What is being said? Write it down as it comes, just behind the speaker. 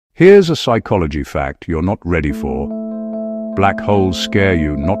Here's a psychology fact you're not ready for. Black holes scare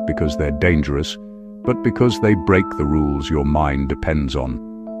you not because they're dangerous, but because they break the rules your mind depends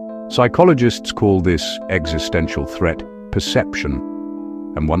on. Psychologists call this existential threat perception,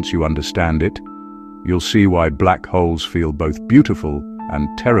 and once you understand it, you'll see why black holes feel both beautiful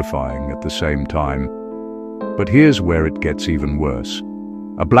and terrifying at the same time. But here's where it gets even worse.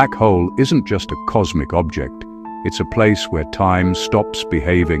 A black hole isn't just a cosmic object, it's a place where time stops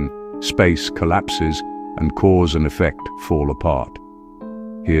behaving, space collapses, and cause and effect fall apart.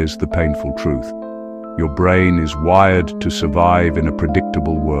 Here's the painful truth. Your brain is wired to survive in a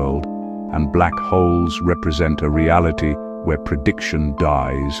predictable world, and black holes represent a reality where prediction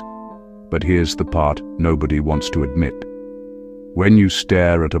dies. But here's the part nobody wants to admit. When you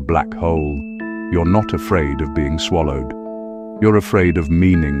stare at a black hole, you're not afraid of being swallowed. You're afraid of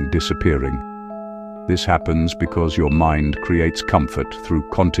meaning disappearing. This happens because your mind creates comfort through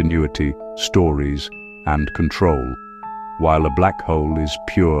continuity, stories, and control, while a black hole is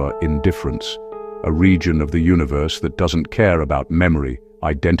pure indifference, a region of the universe that doesn't care about memory,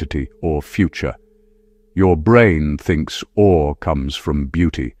 identity, or future. Your brain thinks awe comes from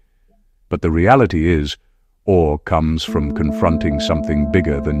beauty, but the reality is, awe comes from confronting something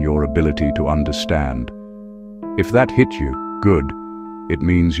bigger than your ability to understand. If that hit you, good. It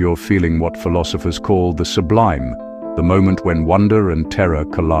means you're feeling what philosophers call the sublime, the moment when wonder and terror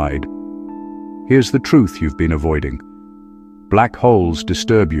collide. Here's the truth you've been avoiding. Black holes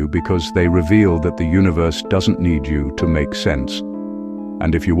disturb you because they reveal that the universe doesn't need you to make sense.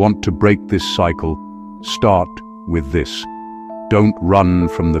 And if you want to break this cycle, start with this. Don't run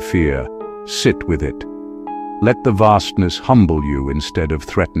from the fear. Sit with it. Let the vastness humble you instead of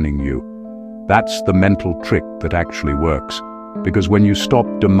threatening you. That's the mental trick that actually works, because when you stop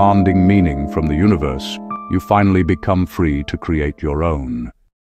demanding meaning from the universe, you finally become free to create your own.